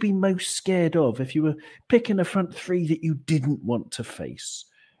would you be most scared of if you were picking a front 3 that you didn't want to face?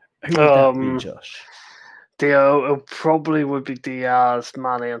 Who would that be, Josh? It probably would be Diaz,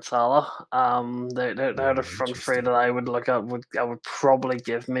 Mane, and Salah. They're the front 3 that I would look at. I would probably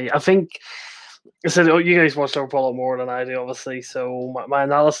give me. I think. So you guys watch Liverpool a lot more than I do, obviously. So my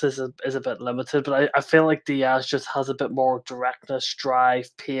analysis is a bit limited, but I feel like Diaz just has a bit more directness, drive,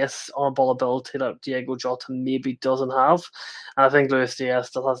 pace, on-ball ability that Diogo Jota maybe doesn't have. And I think Luis Diaz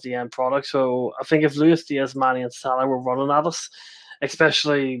still has the end product. So I think if Luis Diaz, Mane, and Salah were running at us,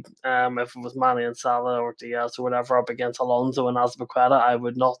 especially if it was Mane and Salah or Diaz or whatever up against Alonso and Azpilicueta, I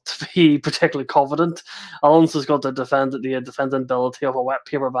would not be particularly confident. Alonso's got the defending ability of a wet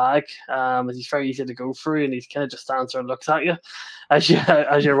paper bag. He's very easy to go through, and he kind of just stands there and looks at you as you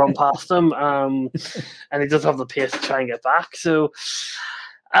run past him. And he does have the pace to try and get back. So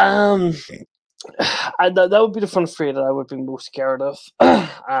that would be the front 3 that I would be most scared of.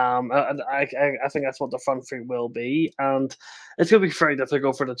 I think that's what the front 3 will be, and it's going to be very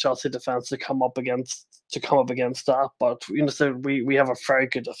difficult for the Chelsea defense to come up against that. But so we have a very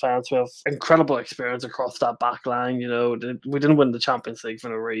good defense. We have incredible experience across that back line. We didn't win the Champions League for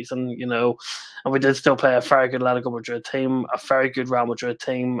no reason. And we did still play a very good Atletico Madrid team, a very good Real Madrid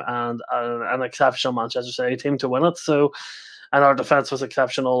team, and an exceptional Manchester City team to win it. So and our defense was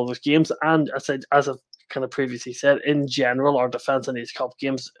exceptional all of those games. And as I've kind of previously said, in general, our defense in these cup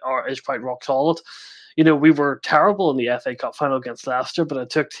games is quite rock solid. We were terrible in the FA Cup final against Leicester, but it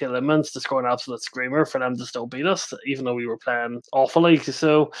took Tielemans to score an absolute screamer for them to still beat us, even though we were playing awfully.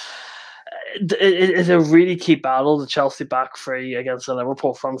 So it's a really key battle, the Chelsea back three against the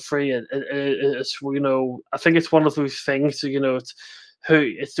Liverpool front three. It's I think it's one of those things.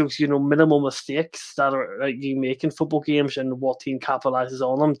 It's those minimal mistakes that are you make in football games, and what team capitalizes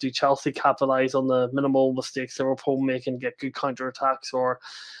on them. Do Chelsea capitalize on the minimal mistakes Liverpool make and get good counter attacks, or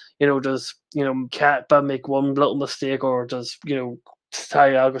does Kepa make one little mistake, or does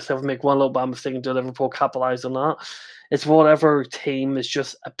Thiago Silva make one little bad mistake and do Liverpool capitalize on that? It's whatever team is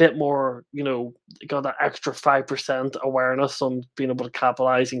just a bit more, got that extra 5% awareness on being able to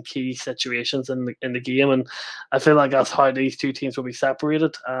capitalize in key situations in the game. And I feel like that's how these two teams will be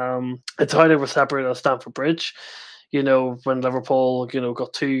separated. It's how they were separated at Stamford Bridge. When Liverpool,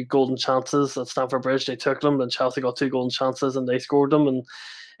 got 2 golden chances at Stamford Bridge, they took them. Then Chelsea got 2 golden chances and they scored them. And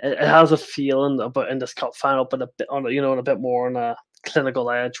it has a feeling about in this cup final, but a bit on, a bit more on a clinical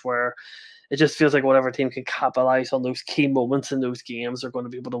edge, where it just feels like whatever team can capitalize on those key moments in those games are going to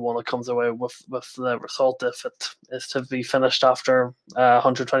be able to one that comes away with the result, if it is to be finished after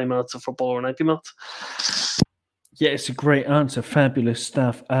 120 minutes of football or 90 minutes. Yeah, it's a great answer. Fabulous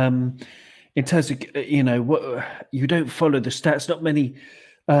stuff. In terms of, what you don't follow the stats. Not many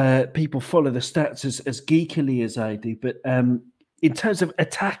people follow the stats as geekily as I do, but in terms of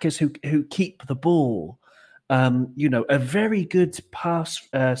attackers who keep the ball, a very good pass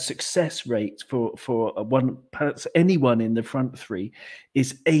success rate for anyone in the front three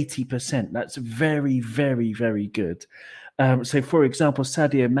is 80%. That's very, very, very good. So, for example,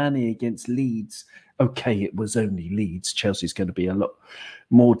 Sadio Mane against Leeds. Okay, it was only Leeds. Chelsea's going to be a lot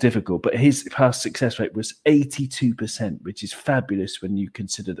more difficult, but his pass success rate was 82%, which is fabulous when you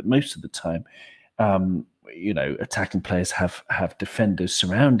consider that most of the time, attacking players have defenders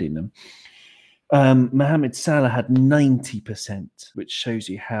surrounding them. Mohamed Salah had 90%, which shows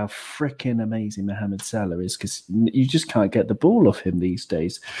you how freaking amazing Mohamed Salah is, because you just can't get the ball off him these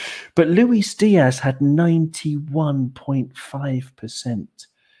days. But Luis Diaz had 91.5%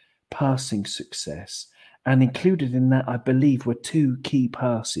 passing success, and included in that, I believe, were 2 key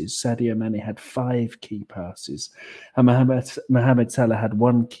passes. Sadio Mane had 5 key passes, and Mohamed Salah had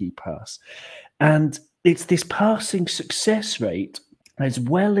 1 key pass. And it's this passing success rate, as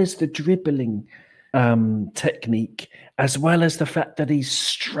well as the dribbling technique, as well as the fact that he's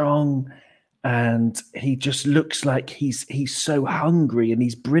strong and he just looks like he's so hungry and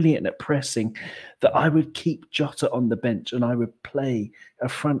he's brilliant at pressing, that I would keep Jota on the bench and I would play a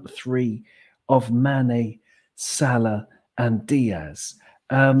front three of Mane, Salah and Diaz.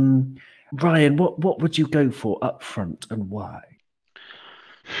 Ryan, what would you go for up front and why?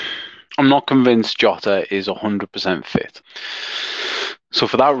 I'm not convinced Jota is 100% fit. So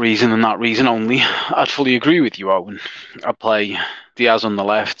for that reason and that reason only, I'd fully agree with you, Owen. I'd play Diaz on the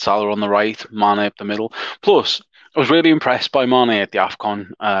left, Salah on the right, Mane up the middle. Plus, I was really impressed by Mane at the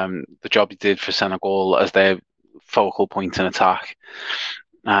AFCON, the job he did for Senegal as their focal point in attack.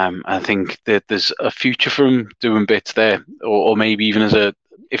 I think that there's a future for him doing bits there, or maybe even as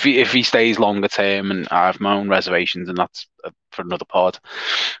if he stays longer term, and I have my own reservations, and that's for another pod.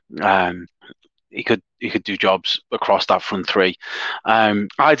 He could do jobs across that front three.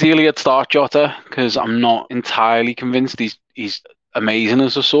 Ideally, I'd start Jota, because I'm not entirely convinced he's amazing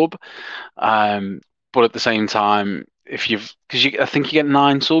as a sub. But at the same time, I think you get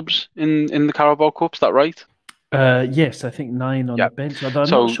 9 subs in the Carabao Cup. Is that right? Yes, I think 9 on the bench. Although I'm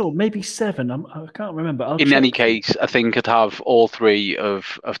not sure, maybe 7. I can't remember. In any case, I think I'd have all 3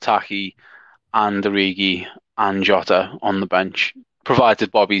 of Taki and Origi and Jota on the bench, provided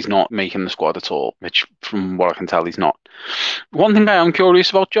Bobby's not making the squad at all, which from what I can tell he's not. One thing I am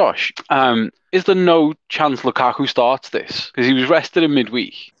curious about, Josh, is there no chance Lukaku starts this? Because he was rested in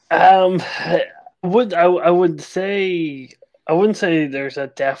midweek. I wouldn't say there's a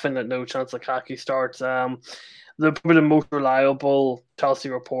definite no chance Lukaku starts. The most reliable Chelsea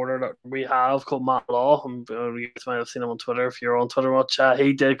reporter that we have, called Matt Law, and you might have seen him on Twitter if you're on Twitter much,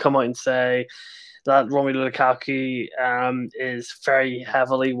 he did come out and say that Romelu Lukaku is very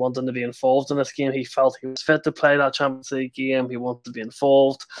heavily wanting to be involved in this game. He felt he was fit to play that Champions League game. He wanted to be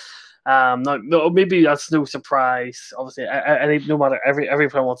involved. Maybe that's no surprise. Obviously, no matter every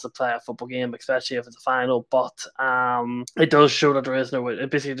player wants to play a football game, especially if it's a final. But it does show that there is no.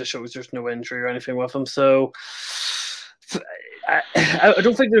 It basically just shows there's no injury or anything with him. So I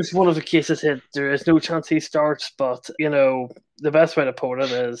don't think there's one of the cases here. There is no chance he starts, but the best way to put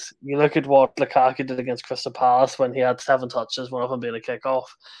it is you look at what Lukaku did against Crystal Palace when he had 7 touches, one of them being a kickoff,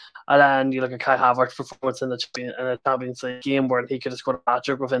 and then you look at Kai Havertz's performance in the Champions League game where he could have scored a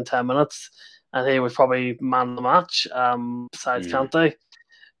hat-trick within 10 minutes, and he was probably man of the match. Besides Kante,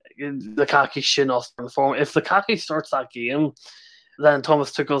 Lukaku should not start in form. If Lukaku starts that game, then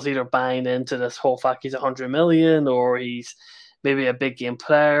Thomas Tuchel's either buying into this whole fact he's 100 million, or he's maybe a big game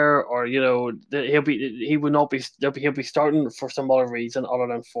player, or he'll be starting for some other reason other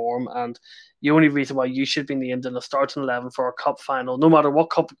than form. And the only reason why you should be named in the starting 11 for a cup final, no matter what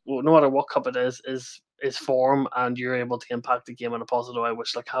cup it is form, and you're able to impact the game in a positive way,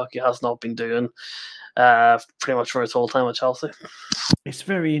 which Lukaku has not been doing pretty much for his whole time at Chelsea. It's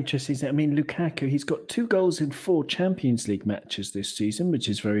very interesting. I mean, Lukaku, he's got 2 goals in 4 Champions League matches this season, which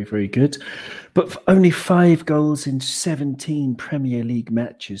is very, very good. But only 5 goals in 17 Premier League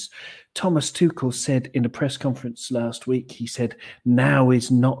matches. Thomas Tuchel said in a press conference last week, he said, now is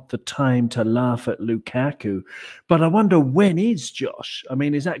not the time to laugh at Lukaku. But I wonder, when is, Josh? I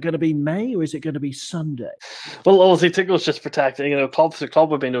mean, is that going to be May or is it going to be Sunday? Well, obviously, Tuchel's just protecting. The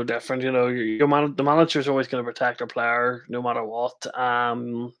club would be no different. The manager's always going to protect their player no matter what.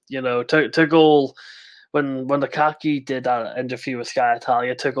 Tuchel, when Lukaku did that interview with Sky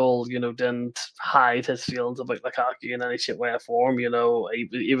Italia, Tuchel, didn't hide his feelings about Lukaku in any shit way or form.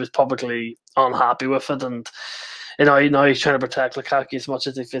 He was publicly unhappy with it, and now he's trying to protect Lukaku as much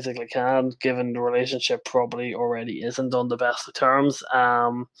as he physically can, given the relationship probably already isn't on the best of terms.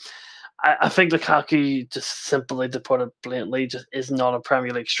 I think Lukaku, just simply to put it blatantly, just is not a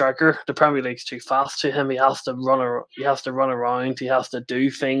Premier League striker. The Premier League's too fast to him. He has to run around. He has to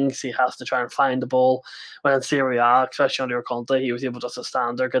do things. He has to try and find the ball. When in Serie A, especially under Conte, he was able just to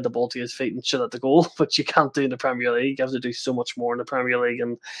stand there, get the ball to his feet, and shoot at the goal. Which you can't do in the Premier League. You have to do so much more in the Premier League,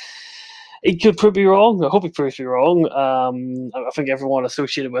 and he could prove me wrong. I hope he proves me wrong. I think everyone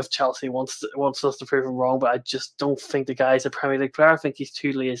associated with Chelsea wants us to prove him wrong, but I just don't think the guy's a Premier League player. I think he's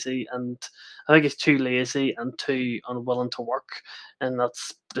too lazy, and too unwilling to work. And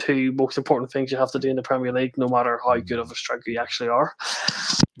that's the 2 most important things you have to do in the Premier League, no matter how good of a striker you actually are.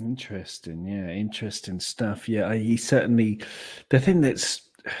 Interesting. Yeah, interesting stuff. Yeah, he certainly... The thing that's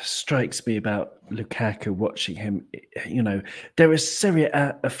strikes me about Lukaku, watching him, there are Serie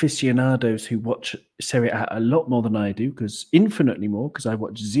A aficionados who watch Serie A a lot more than I do, infinitely more, because I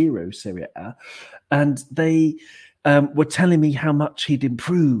watch 0 Serie A, and they were telling me how much he'd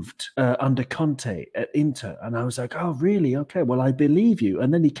improved under Conte at Inter, and I was like, oh really? Okay, well, I believe you.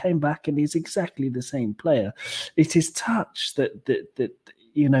 And then he came back and he's exactly the same player. It's his touch that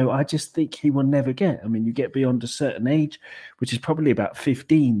I just think he will never get. I mean, you get beyond a certain age, which is probably about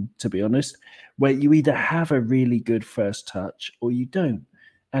 15, to be honest, where you either have a really good first touch or you don't.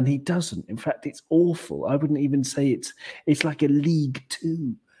 And he doesn't. In fact, it's awful. I wouldn't even say it's like a League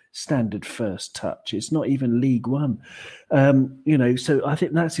 2 standard first touch. It's not even League 1. So I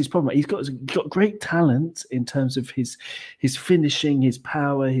think that's his problem. He's got great talent in terms of his finishing, his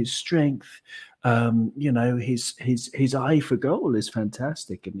power, his strength. His eye for goal is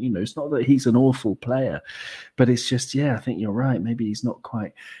fantastic, and it's not that he's an awful player, but it's just, I think you're right. Maybe he's not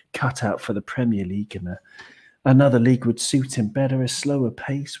quite cut out for the Premier League, and another league would suit him better. A slower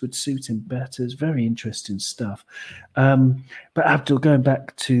pace would suit him better. It's very interesting stuff. But Abdul, going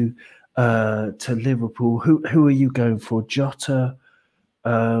back to Liverpool, who are you going for? Jota,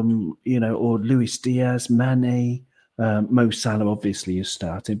 or Luis Diaz, Mane? Mo Salah obviously is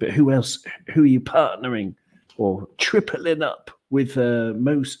starting, but who else? Who are you partnering or tripling up with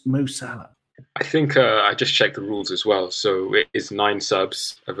Mo Salah? I think I just checked the rules as well. So it is 9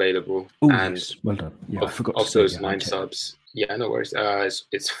 subs available. Ooh, and yes. Well done. Yeah, I forgot to say those 9 subs. Yeah, no worries.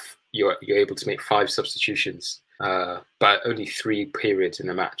 It's you're able to make 5 substitutions, but only 3 periods in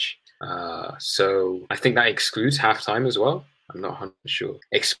the match. So I think that excludes halftime as well. I'm not 100% sure.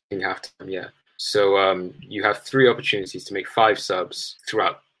 Excluding halftime, yeah. So you have 3 opportunities to make 5 subs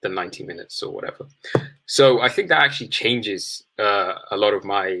throughout the 90 minutes or whatever. So I think that actually changes a lot of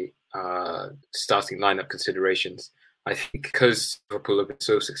my starting lineup considerations. I think because Liverpool have been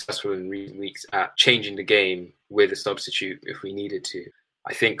so successful in recent weeks at changing the game with a substitute if we needed to,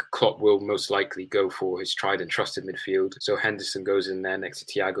 I think Klopp will most likely go for his tried and trusted midfield. So Henderson goes in there next to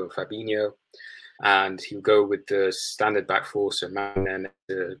Thiago and Fabinho, and he'll go with the standard back 4, so Mane next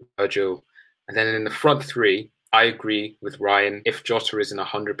to Virgil. And then in the front 3, I agree with Ryan. If Jota isn't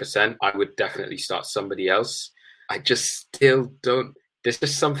 100%, I would definitely start somebody else. I just still don't. There's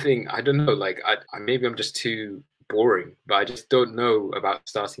just something, I don't know, like maybe I'm just too boring, but I just don't know about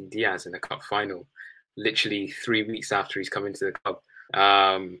starting Diaz in a cup final. literally 3 weeks after he's come into the club.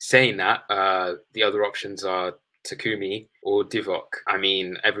 Saying that, the other options are Takumi or Divock. I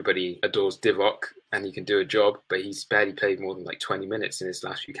mean, everybody adores Divock and he can do a job, but he's barely played more than like 20 minutes in his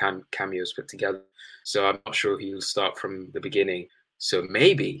last few cameos put together. So I'm not sure he'll start from the beginning. So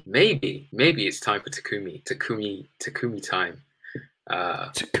maybe it's time for Takumi time.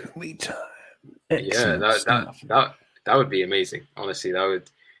 Takumi time. Yeah, that would be amazing. Honestly, that would,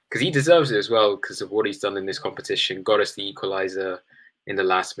 because he deserves it as well because of what he's done in this competition. Got us the equaliser in the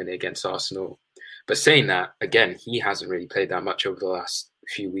last minute against Arsenal. But saying that, again, he hasn't really played that much over the last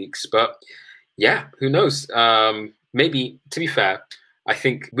few weeks. But yeah, who knows? Maybe, to be fair, I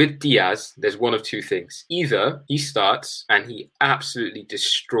think with Diaz, there's one of two things. Either he starts and he absolutely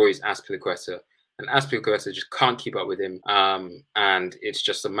destroys Azpilicueta, and Azpilicueta just can't keep up with him. And it's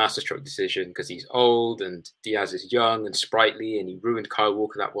just a masterstroke decision because he's old and Diaz is young and sprightly and he ruined Kyle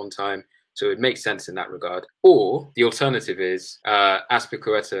Walker that one time. So it makes sense in that regard. Or the alternative is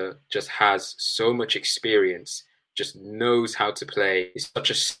Azpilicueta just has so much experience, just knows how to play. He's such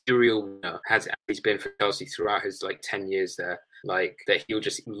a serial winner, he's been for Chelsea throughout his 10 years there, that he'll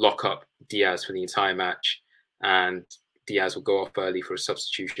just lock up Diaz for the entire match and Diaz will go off early for a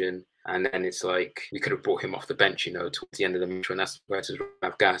substitution. And then it's like we could have brought him off the bench, towards the end of the match when Azpilicueta's run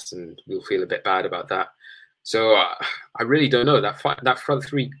out of gas, and we'll feel a bit bad about that. So I really don't know. That front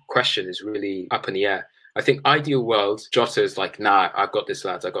three question is really up in the air. I think ideal world, Jota is like, nah, I've got this,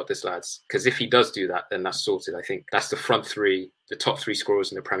 lads. Because if he does do that, then that's sorted. I think that's the front three, the top three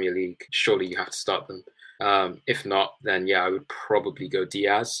scorers in the Premier League. Surely you have to start them. If not, then yeah, I would probably go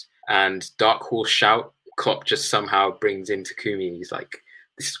Diaz. And dark horse shout, Klopp just somehow brings in Takumi. And he's like,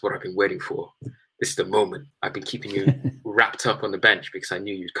 this is what I've been waiting for. This is the moment. I've been keeping you wrapped up on the bench because I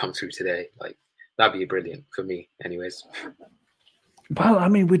knew you'd come through today. That'd be brilliant for me, anyways. Well, I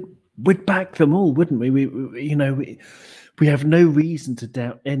mean, we'd back them all, wouldn't we? We have no reason to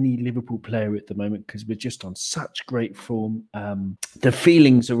doubt any Liverpool player at the moment because we're just on such great form. The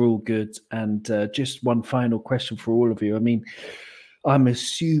feelings are all good. And just one final question for all of you. I mean, I'm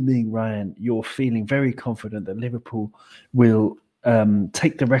assuming, Ryan, you're feeling very confident that Liverpool will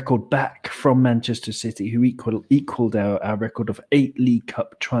take the record back from Manchester City, who equaled our record of 8 League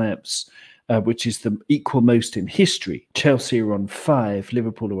Cup triumphs, which is the equal most in history. Chelsea are on 5,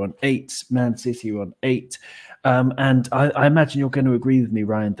 Liverpool are on 8, Man City are on 8. And I imagine you're going to agree with me,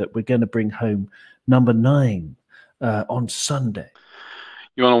 Ryan, that we're going to bring home number 9 on Sunday.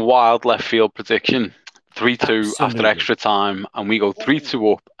 You want a wild left field prediction? 3-2 after extra time, and we go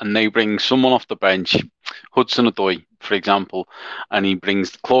 3-2 up, and they bring someone off the bench, Hudson-Odoi, for example, and he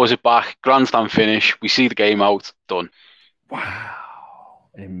claws it back, grandstand finish, we see the game out, done. Wow.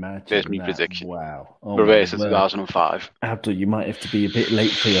 Imagine There's me that. prediction. Wow. Oh, reverse of 2005. Abdul, you might have to be a bit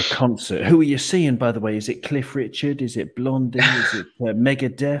late for your concert. Who are you seeing, by the way? Is it Cliff Richard? Is it Blondie? Is it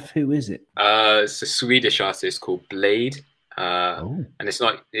Megadeth? Who is it? It's a Swedish artist called Blade. And it's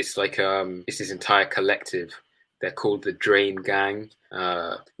this entire collective. They're called the Drain Gang.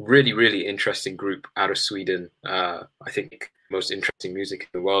 Really, really interesting group out of Sweden. I think most interesting music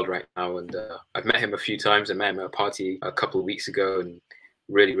in the world right now. And I've met him a few times. I met him at a party a couple of weeks ago, and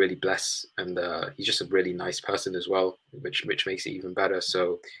really, really blessed. And he's just a really nice person as well, which makes it even better.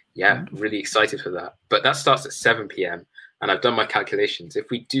 So yeah, really excited for that. But that starts at 7 p.m. And I've done my calculations. If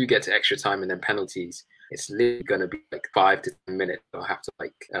we do get to extra time and then penalties, it's literally going to be 5 to 10 minutes. I'll have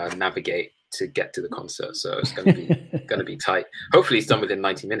to navigate to get to the concert. So it's going to be tight. Hopefully it's done within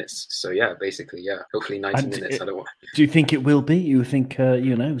 90 minutes. So yeah, basically, yeah. Hopefully 90 minutes. Do you think it will be? You think,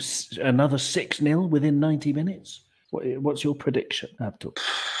 another 6-0 within 90 minutes? What's your prediction, Abdul?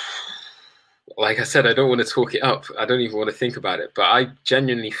 Like I said, I don't want to talk it up. I don't even want to think about it. But I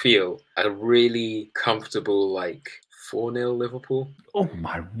genuinely feel a really comfortable, 4-0 Liverpool. Oh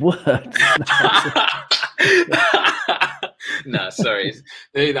my word! Nah, sorry,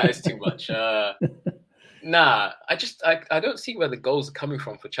 maybe that is too much. I don't see where the goals are coming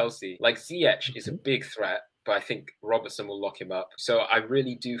from for Chelsea. Ziyech is a big threat, but I think Robertson will lock him up. So I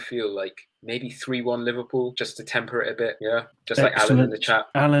really do feel like maybe 3-1 Liverpool, just to temper it a bit. Yeah, just like Excellent. Alan in the chat.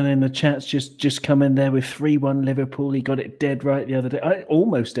 Alan in the chat's just come in there with 3-1 Liverpool. He got it dead right the other day.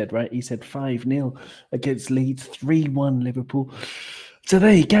 Almost dead right. He said 5-0 against Leeds, 3-1 Liverpool. So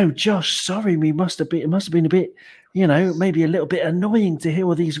there you go, Josh. Sorry, it must have been a bit, maybe a little bit annoying to hear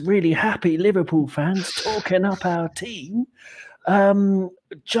all these really happy Liverpool fans talking up our team.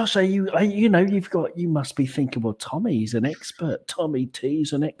 Josh, you must be thinking, well, Tommy's an expert. Tommy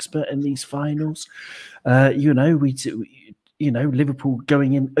T's an expert in these finals. Liverpool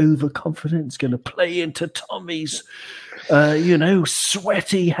going in overconfident is going to play into Tommy's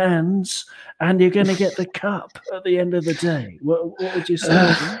sweaty hands, and you're going to get the cup at the end of the day. What would you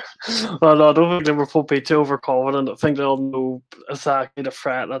say? Well, no, I don't think Liverpool be too overconfident. I think they'll know exactly the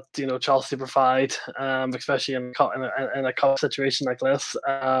threat that Chelsea provide, especially in a cup situation like this.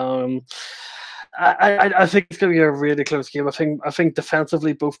 I think it's going to be a really close game. I think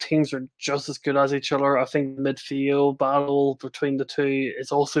defensively both teams are just as good as each other. I think the midfield battle between the two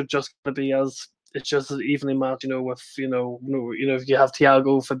is also just going to be as evenly matched. If you have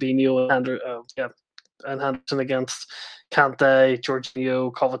Thiago, Fabinho, and Henderson against Kante,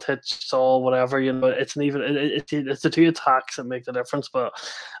 Jorginho, Kovacic, Saul, whatever. It's the two attacks that make the difference. But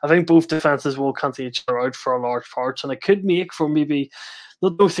I think both defenses will cancel each other out for a large part, and it could make for maybe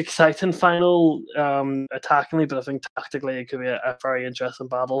not the most exciting final attackingly, but I think tactically it could be a very interesting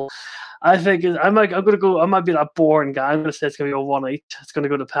battle. I think I might be that boring guy. I'm going to say it's going to be a 1-8. It's going to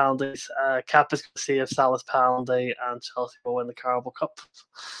go to penalties. Cap is going to save Salah's penalty, and Chelsea will win the Carabao Cup.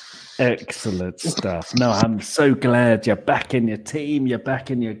 Excellent stuff. No, I'm so glad you're back in your team. You're back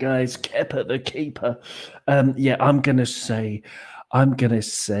in your guys. Kepa the keeper. I'm going to say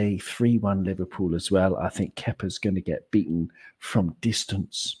 3-1 Liverpool as well. I think Kepa's going to get beaten from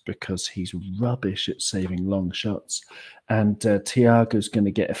distance because he's rubbish at saving long shots. And Thiago's going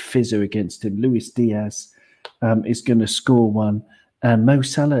to get a fizzer against him. Luis Diaz is going to score one. And Mo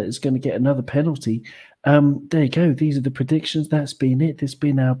Salah is going to get another penalty. There you go. These are the predictions. That's been it. This has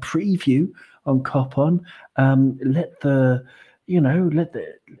been our preview on Cop On. Let the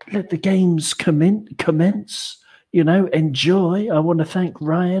games commence. Enjoy. I want to thank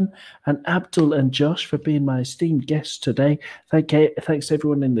Ryan and Abdul and Josh for being my esteemed guests today. Thanks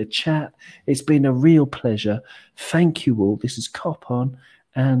everyone in the chat. It's been a real pleasure. Thank you all. This is Cop On,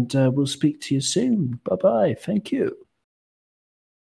 and we'll speak to you soon. Bye-bye. Thank you.